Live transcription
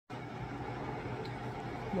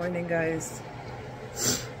Morning, guys.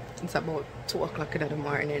 It's about 2 o'clock in the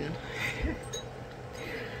morning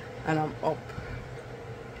and I'm up.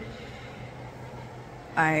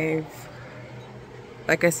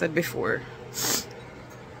 Like I said before,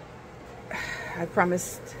 I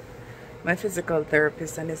promised my physical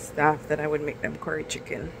therapist and his staff that I would make them curry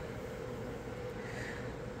chicken.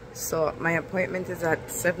 So my appointment is at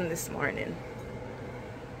 7 this morning.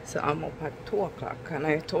 So I'm up at 2 o'clock and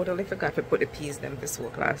I totally forgot to put the peas them to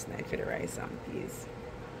soak last night for the rice and peas.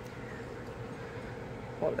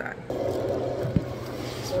 Hold on.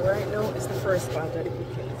 So right now is the first part of the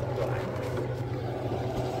cooking is going.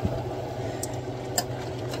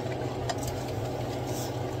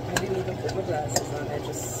 I didn't even put my glasses on. I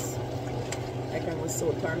was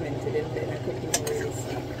so tormented in bed I couldn't even really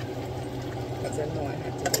see. Because I know I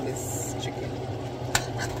had to do this chicken.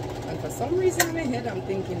 And for some reason in my head I'm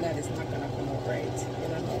thinking that it's not gonna come out right. You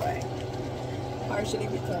don't know why. Partially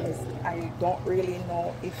because I don't really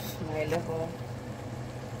know if my level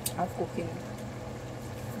of cooking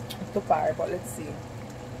is too far, but let's see.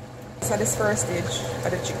 So this first stage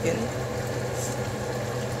of the chicken,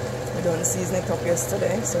 we done season it up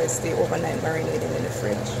yesterday, so it stay overnight marinating in the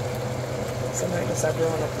fridge. So now I just have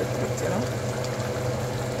brown up little bit, you know,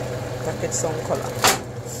 to get some color.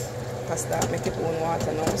 I start make it own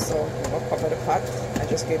water now, so I'm gonna cover the pot. I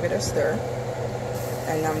just gave it a stir,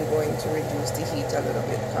 and I'm going to reduce the heat a little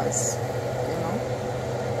bit, because you know.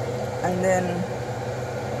 And then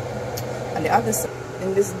on the other side,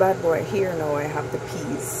 in this bad boy here now, I have the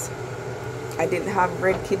peas. I didn't have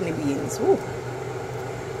red kidney beans. Ooh.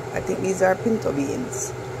 I think these are pinto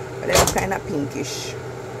beans, but they're kind of pinkish.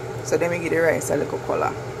 So then we give the rice a little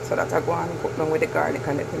color. So that I go and cook them with the garlic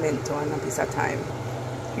and the pimento and a piece of thyme.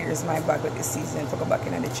 Here's my bag with the seasoning to go back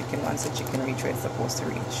in the chicken once the chicken reach where it's supposed to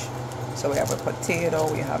reach. So we have a potato,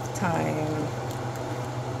 we have thyme,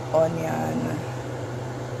 onion,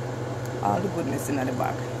 all the goodness in the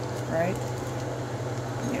bag, right?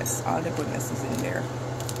 Yes, all the goodness is in there.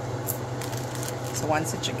 So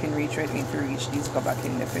once the chicken reach where it needs to reach, these go back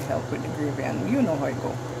in there to help with the gravy, and you know how it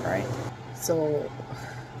go, right? So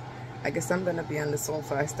I guess I'm gonna be on the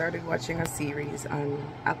sofa. I started watching a series on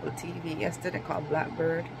Apple TV yesterday called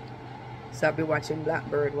Blackbird. So I'll be watching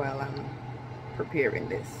Blackbird while I'm preparing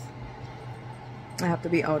this. I have to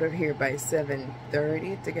be out of here by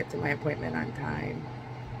 7:30 to get to my appointment on time.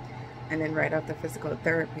 And then right after physical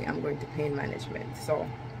therapy, I'm going to pain management. So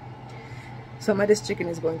some of this chicken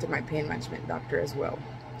is going to my pain management doctor as well.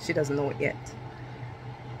 She doesn't know it yet.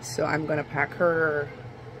 So I'm gonna pack her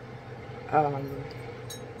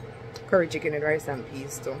curry chicken and rice and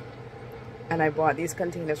peas too. And I bought these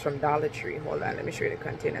containers from Dollar Tree. Hold on, let me show you the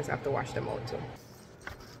containers. I have to wash them out too.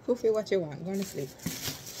 Fufi, what you want? Go to sleep.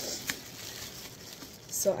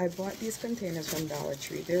 So I bought these containers from Dollar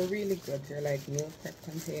Tree. They're really good. They're like meal prep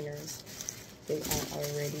containers. They are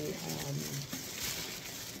already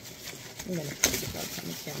I'm gonna put it out so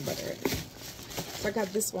I can't butter it. So I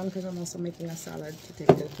got this one because I'm also making a salad to take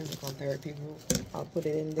to the physical therapy group. I'll put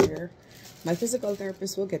it in there. My physical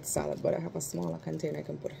therapist will get salad, but I have a smaller container I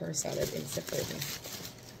can put her salad in separately.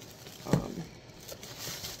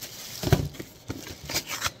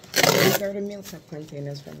 These are the meal prep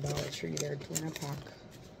containers from Dollar Tree. They're 2 in a pack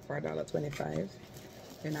for $1.25.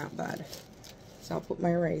 They're not bad. So I'll put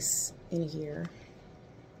my rice in here,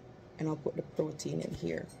 and I'll put the protein in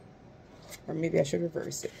here. Or maybe I should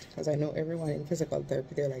reverse it, because I know everyone in physical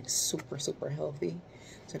therapy, they're like super healthy,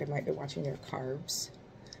 so they might be watching their carbs.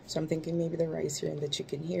 So I'm thinking maybe the rice here and the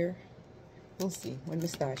chicken here. We'll see when we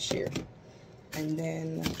start share. And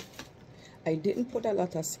then I didn't put a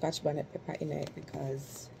lot of Scotch bonnet pepper in it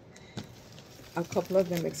because a couple of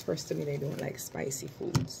them expressed to me they don't like spicy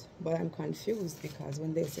foods. But I'm confused because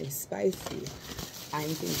when they say spicy, I'm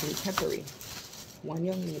thinking peppery. One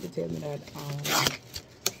young lady told me that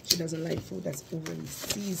she doesn't like food that's overly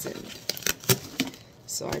seasoned.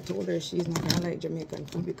 So I told her she's not gonna like Jamaican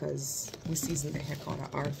food because we season the heck out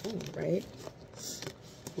of our food, right?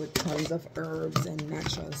 With tons of herbs and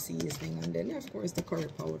natural seasoning, and then of course the curry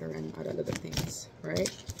powder and other little things,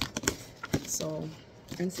 right? So,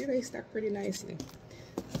 and see, they stack pretty nicely.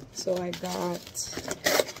 So I got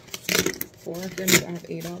 4 of them, so I have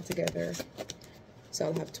 8 altogether. So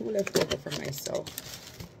I'll have 2 left over for myself.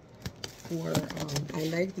 Or I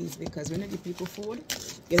like these because when you give people food,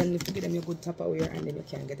 you don't need to give them your good Tupperware and then you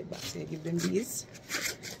can't get it back. So you give them these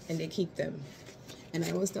and they keep them. And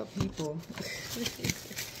I always tell people,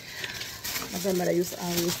 my grandmother used to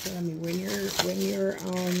always tell me,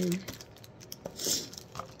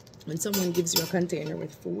 when someone gives you a container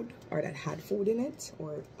with food or that had food in it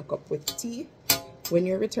or a cup with tea, when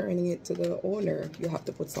you're returning it to the owner, you have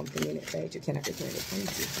to put something in it, right? You cannot return it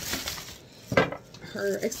empty.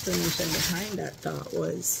 Her explanation behind that thought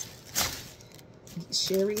was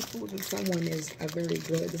sharing food with someone is a very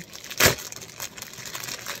good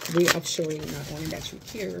way of showing not only that you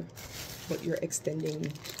care, but you're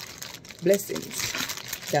extending blessings,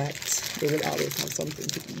 that they will always have something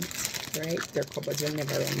to eat, right? Their cupboards will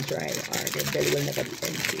never run dry, or their belly will never be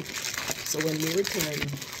empty. So when you return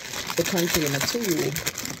the container to you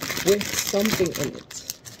with something in it,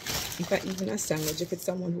 in fact, even a sandwich, if it's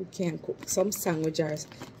someone who can't cook, some sandwiches,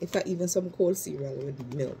 in fact, even some cold cereal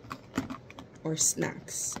with milk or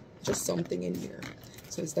snacks, just something in here.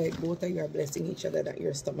 So it's like both of you are blessing each other, that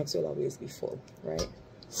your stomachs will always be full, right?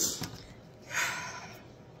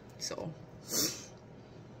 So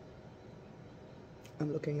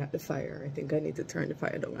I'm looking at the fire. I think I need to turn the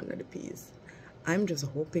fire down under the peas. I'm just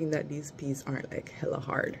hoping that these peas aren't like hella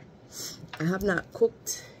hard. I have not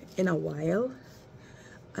cooked in a while,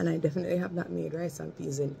 and I definitely have not made rice and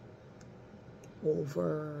peas in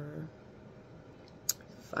over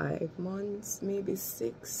 5 months, maybe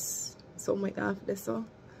 6, something like after so.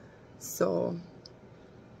 So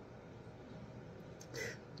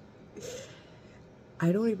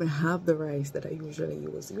I don't even have the rice that I usually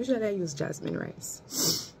use. Usually I use jasmine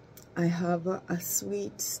rice. I have a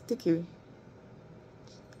sweet, sticky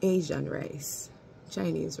Asian rice,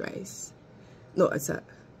 Chinese rice. No, I think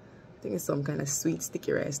it's some kind of sweet,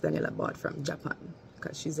 sticky rice Daniela bought from Japan,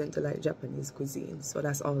 because she's into like Japanese cuisine. So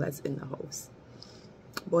that's all that's in the house.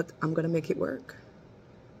 But I'm gonna make it work.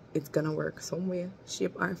 It's gonna work some way,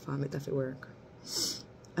 shape or form, it have to work.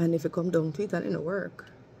 And if it come down to it and it don't work,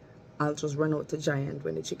 I'll just run out to Giant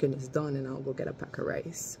when the chicken is done, and I'll go get a pack of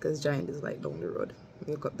rice, because Giant is like down the road.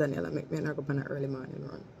 Wake up Daniela, make me and her go up on an early morning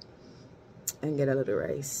run and get a little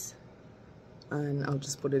rice, and I'll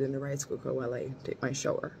just put it in the rice cooker while I take my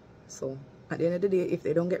shower. So at the end of the day, if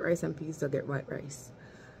they don't get rice and peas, they'll get white rice.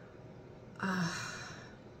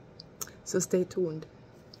 So stay tuned.